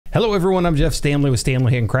Hello everyone, I'm Jeff Standley with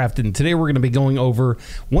Standley and Crafted, and today we're going to be going over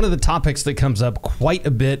one of the topics that comes up quite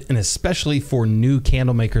a bit, and especially for new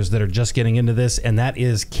candle makers that are just getting into this, and that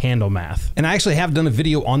is candle math. And I actually have done a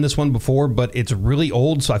video on this one before, but it's really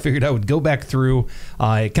old, so I figured I would go back through,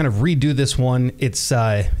 kind of redo this one. It's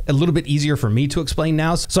a little bit easier for me to explain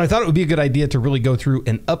now, so I thought it would be a good idea to really go through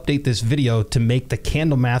and update this video to make the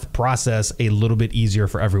candle math process a little bit easier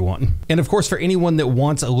for everyone. And of course, for anyone that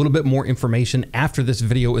wants a little bit more information after this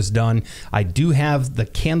video is done, I do have the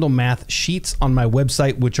candle math sheets on my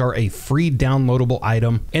website, which are a free downloadable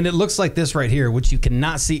item. And it looks like this right here, which you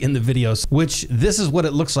cannot see in the videos, which this is what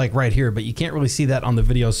it looks like right here, but you can't really see that on the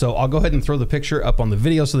video. So I'll go ahead and throw the picture up on the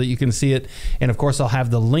video so that you can see it. And of course, I'll have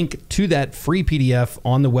the link to that free PDF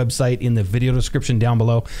on the website in the video description down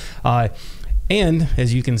below. And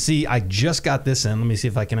as you can see, I just got this in. Let me see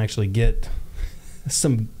if I can actually get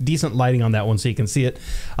some decent lighting on that one so you can see it.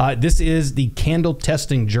 This is the candle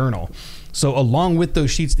testing journal. So along with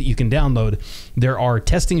those sheets that you can download, there are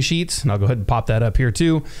testing sheets, and I'll go ahead and pop that up here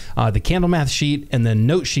too, the candle math sheet, and then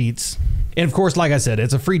note sheets. And of course, like I said,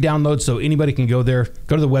 it's a free download, so anybody can go there,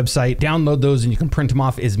 go to the website, download those, and you can print them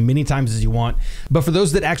off as many times as you want. But for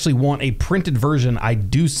those that actually want a printed version, I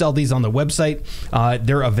do sell these on the website.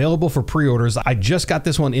 They're available for pre-orders. I just got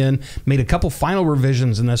this one in, made a couple final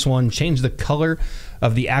revisions in this one, changed the color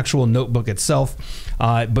of the actual notebook itself,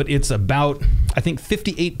 but it's about, I think,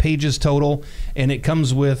 58 pages total, and it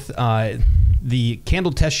comes with the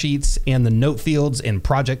candle test sheets and the note fields and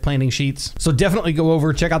project planning sheets. So definitely go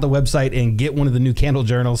over, check out the website, and get one of the new candle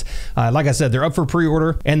journals. Like I said, they're up for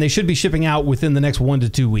pre-order, and they should be shipping out within the next 1 to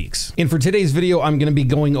 2 weeks. And for today's video, I'm going to be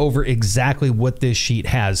going over exactly what this sheet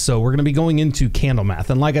has. So we're going to be going into candle math,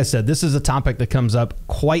 and like I said, this is a topic that comes up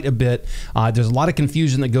quite a bit. There's a lot of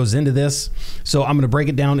confusion that goes into this, so I'm going to break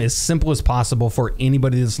it down as simple as possible for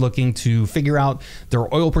anybody that's looking to figure out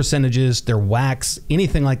their oil percentages, their wax,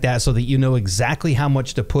 anything like that, so that you know exactly how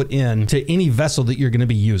much to put in to any vessel that you're going to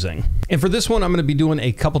be using. And for this one, I'm going to be doing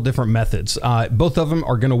a couple different methods. Both of them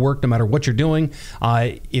are going to work no matter what you're doing.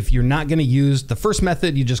 If you're not going to use the first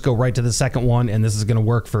method, you just go right to the second one, and this is going to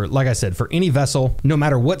work for, like I said, for any vessel, no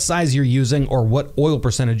matter what size you're using or what oil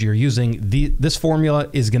percentage you're using. This formula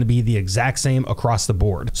is going to be the exact same across the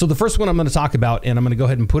board. So the first one I'm going to talk about, and I'm going to go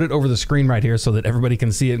ahead and put it over the screen right here so that everybody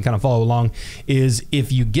can see it and kind of follow along, is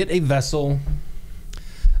if you get a vessel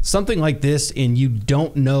something like this and you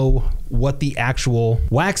don't know what the actual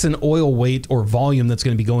wax and oil weight or volume that's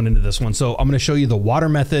going to be going into this one. So I'm going to show you the water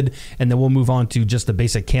method, and then we'll move on to just the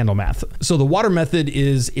basic candle math. So the water method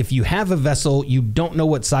is if you have a vessel, you don't know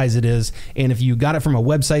what size it is, and if you got it from a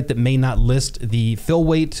website that may not list the fill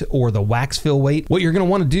weight or the wax fill weight, what you're going to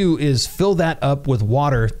want to do is fill that up with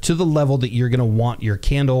water to the level that you're going to want your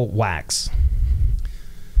candle wax.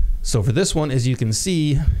 So for this one, as you can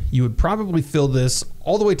see, you would probably fill this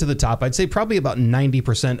all the way to the top. I'd say probably about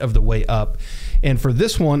 90% of the way up. And for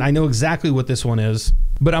this one, I know exactly what this one is,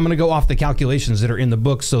 but I'm going to go off the calculations that are in the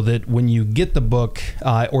book so that when you get the book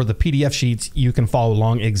or the PDF sheets, you can follow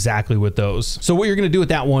along exactly with those. So what you're going to do with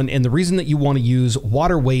that one, and the reason that you want to use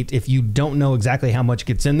water weight if you don't know exactly how much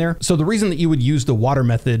gets in there. So the reason that you would use the water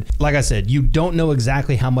method, like I said, you don't know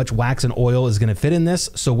exactly how much wax and oil is going to fit in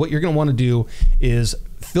this. So what you're going to want to do is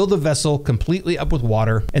fill the vessel completely up with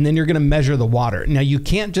water, and then you're going to measure the water. Now you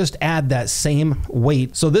can't just add that same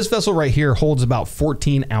weight. So this vessel right here holds about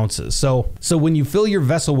 14 ounces. So when you fill your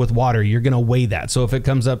vessel with water, you're going to weigh that. So if it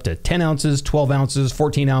comes up to 10 ounces, 12 ounces,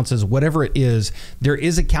 14 ounces, whatever it is, there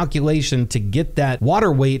is a calculation to get that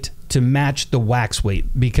water weight to match the wax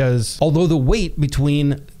weight, because although the weight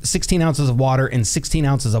between 16 ounces of water and 16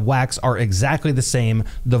 ounces of wax are exactly the same,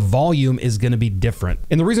 the volume is going to be different.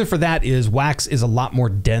 And the reason for that is wax is a lot more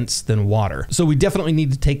dense than water. So we definitely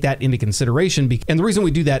need to take that into consideration. And the reason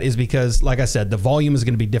we do that is because, like I said, the volume is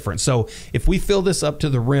going to be different. So if we fill this up to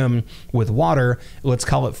the rim with water, let's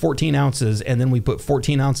call it 14 ounces, and then we put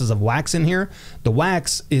 14 ounces of wax in here, the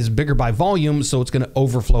wax is bigger by volume, so it's going to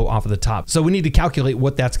overflow off of the top. So we need to calculate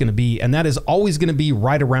what that's going to be, and that is always going to be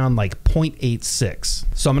right around like 0.86.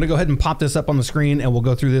 So I'm going to go ahead and pop this up on the screen, and we'll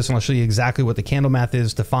go through this, and I'll show you exactly what the candle math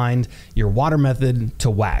is to find your water method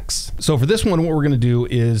to wax. So for this one, what we're going to do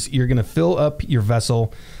is you're going to fill up your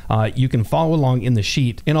vessel. You can follow along in the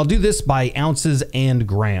sheet, and I'll do this by ounces and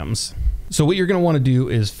grams. So what you're going to want to do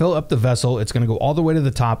is fill up the vessel. It's going to go all the way to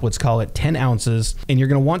the top. Let's call it 10 ounces. And you're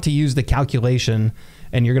going to want to use the calculation,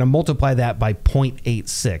 and you're going to multiply that by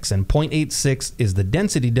 0.86. And 0.86 is the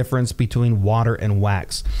density difference between water and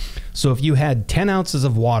wax. So if you had 10 ounces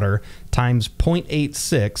of water times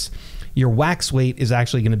 0.86, your wax weight is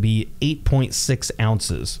actually going to be 8.6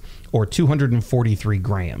 ounces. or 243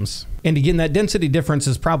 grams. And again, that density difference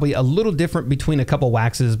is probably a little different between a couple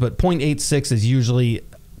waxes, but 0.86 is usually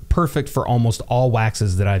perfect for almost all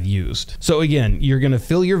waxes that I've used. So again, you're gonna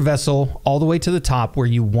fill your vessel all the way to the top where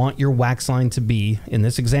you want your wax line to be. In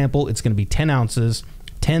this example, it's gonna be 10 ounces,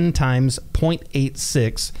 10 times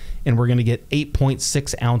 0.86, and we're gonna get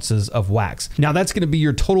 8.6 ounces of wax. Now that's gonna be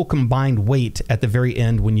your total combined weight at the very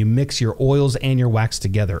end when you mix your oils and your wax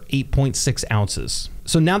together, 8.6 ounces.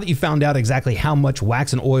 So now that you found out exactly how much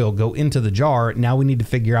wax and oil go into the jar, now we need to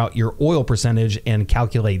figure out your oil percentage and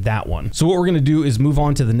calculate that one. So what we're gonna do is move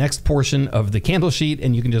on to the next portion of the candle sheet,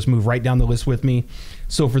 and you can just move right down the list with me.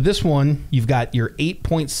 So for this one, you've got your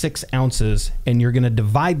 8.6 ounces, and you're gonna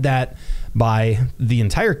divide that by the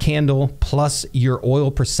entire candle plus your oil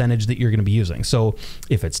percentage that you're gonna be using. So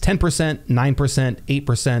if it's 10%, 9%,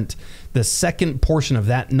 8%, the second portion of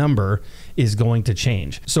that number is going to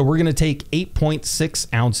change. So we're gonna take 8.6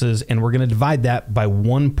 ounces and we're gonna divide that by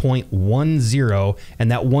 1.10,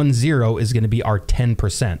 and that 10 is gonna be our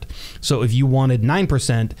 10%. So if you wanted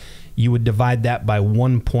 9%, you would divide that by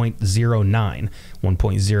 1.09,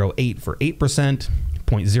 1.08 for 8%,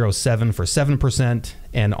 0.07 for 7%,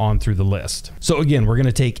 and on through the list. So again, we're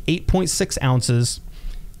gonna take 8.6 ounces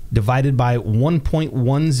divided by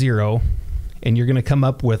 1.10, and you're gonna come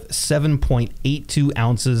up with 7.82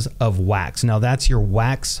 ounces of wax. Now that's your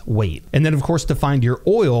wax weight. And then of course, to find your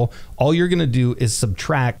oil, all you're gonna do is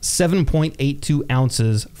subtract 7.82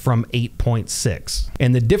 ounces from 8.6.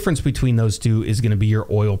 And the difference between those two is gonna be your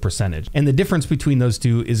oil percentage. And the difference between those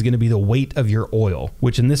two is gonna be the weight of your oil,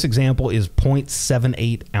 which in this example is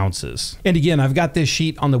 0.78 ounces. And again, I've got this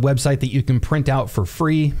sheet on the website that you can print out for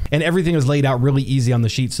free, and everything is laid out really easy on the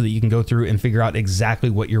sheet so that you can go through and figure out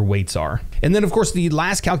exactly what your weights are. And then of course, the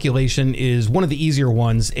last calculation is one of the easier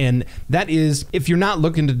ones, and that is if you're not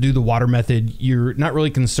looking to do the water method, you're not really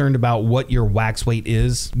concerned about what your wax weight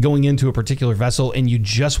is going into a particular vessel, and you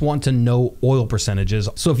just want to know oil percentages.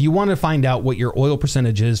 So if you want to find out what your oil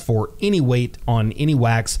percentage is for any weight on any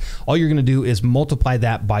wax, all you're going to do is multiply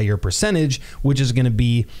that by your percentage, which is going to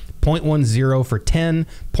be 0.10 for 10,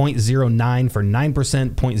 0.09 for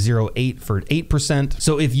 9%, 0.08 for 8%.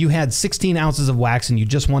 So if you had 16 ounces of wax and you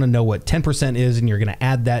just want to know what 10% is, and you're going to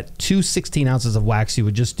add that to 16 ounces of wax, you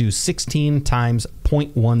would just do 16 times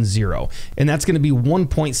 0.10, and that's going to be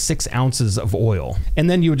 1.6 ounces of oil. And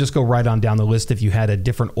then you would just go right on down the list if you had a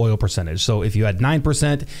different oil percentage. So if you had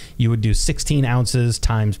 9%, you would do 16 ounces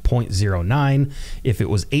times 0.09. If it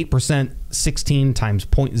was 8%, 16 times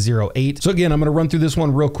 0.08. So again, I'm going to run through this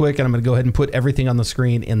one real quick, and I'm going to go ahead and put everything on the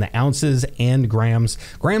screen in the ounces and grams.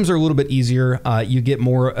 Grams are a little bit easier. You get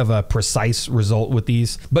more of a precise result with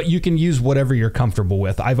these, but you can use whatever you're comfortable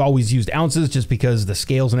with. I've always used ounces just because the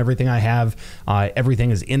scales and everything I have,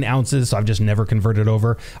 everything is in ounces, so I've just never converted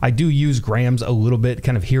over. I do use grams a little bit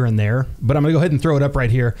kind of here and there, but I'm going to go ahead and throw it up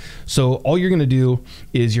right here. So all you're going to do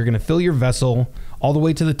is you're going to fill your vessel all the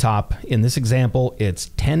way to the top. In this example,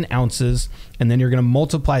 it's 10 ounces, and then you're gonna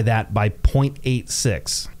multiply that by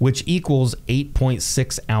 0.86, which equals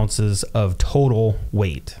 8.6 ounces of total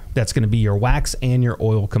weight. That's gonna be your wax and your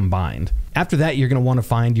oil combined. After that, you're gonna wanna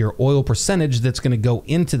find your oil percentage that's gonna go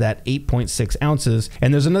into that 8.6 ounces.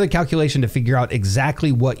 And there's another calculation to figure out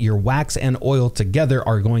exactly what your wax and oil together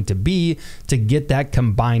are going to be to get that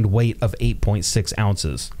combined weight of 8.6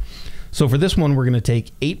 ounces. So for this one, we're gonna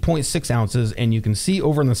take 8.6 ounces, and you can see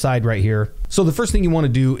over on the side right here. So the first thing you wanna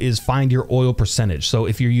do is find your oil percentage. So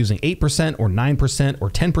if you're using 8% or 9% or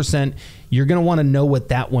 10%, you're gonna wanna know what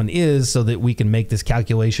that one is so that we can make this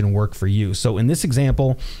calculation work for you. So in this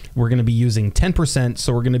example, we're gonna be using 10%,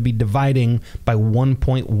 so we're gonna be dividing by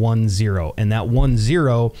 1.10, and that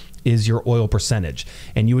 10 is your oil percentage.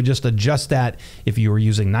 And you would just adjust that if you were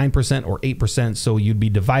using 9% or 8%, so you'd be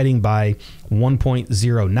dividing by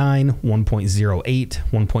 1.09, 1.08,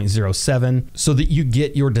 1.07, so that you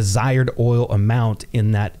get your desired oil amount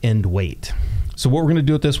in that end weight. So what we're gonna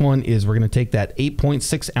do with this one is we're gonna take that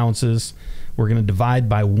 8.6 ounces, we're gonna divide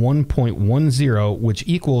by 1.10, which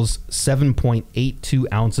equals 7.82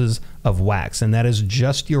 ounces of wax, and that is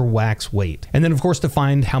just your wax weight. And then of course, to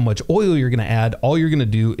find how much oil you're gonna add, all you're gonna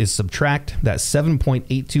do is subtract that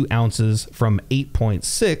 7.82 ounces from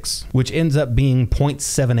 8.6, which ends up being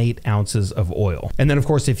 0.78 ounces of oil. And then of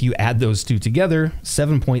course, if you add those two together,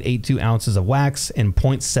 7.82 ounces of wax and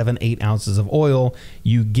 0.78 ounces of oil,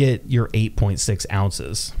 you get your 8.6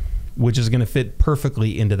 ounces. which is going to fit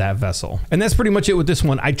perfectly into that vessel. And that's pretty much it with this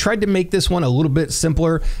one. I tried to make this one a little bit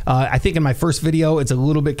simpler. I think in my first video, it's a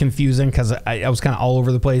little bit confusing because I was kind of all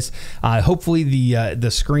over the place. Hopefully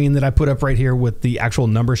the screen that I put up right here with the actual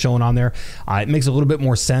number showing on there, it makes a little bit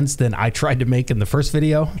more sense than I tried to make in the first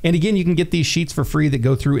video. And again, you can get these sheets for free that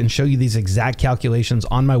go through and show you these exact calculations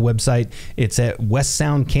on my website. It's at West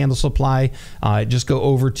Sound Candle Supply. Just go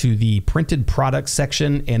over to the printed products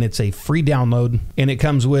section and it's a free download, and it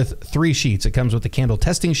comes with 3 sheets. It comes with the candle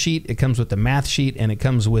testing sheet, it comes with the math sheet, and it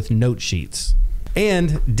comes with note sheets.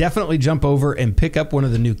 And definitely jump over and pick up one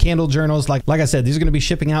of the new candle journals. Like I said, these are going to be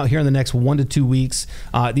shipping out here in the next 1 to 2 weeks.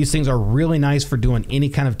 These things are really nice for doing any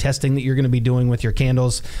kind of testing that you're going to be doing with your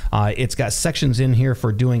candles. It's got sections in here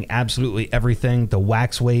for doing absolutely everything: the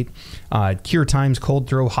wax weight, cure times, cold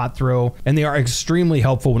throw, hot throw, and they are extremely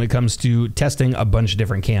helpful when it comes to testing a bunch of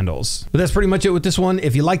different candles. But that's pretty much it with this one.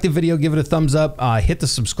 If you like the video, give it a thumbs up. Hit the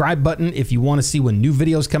subscribe button if you want to see when new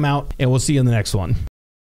videos come out, and we'll see you in the next one.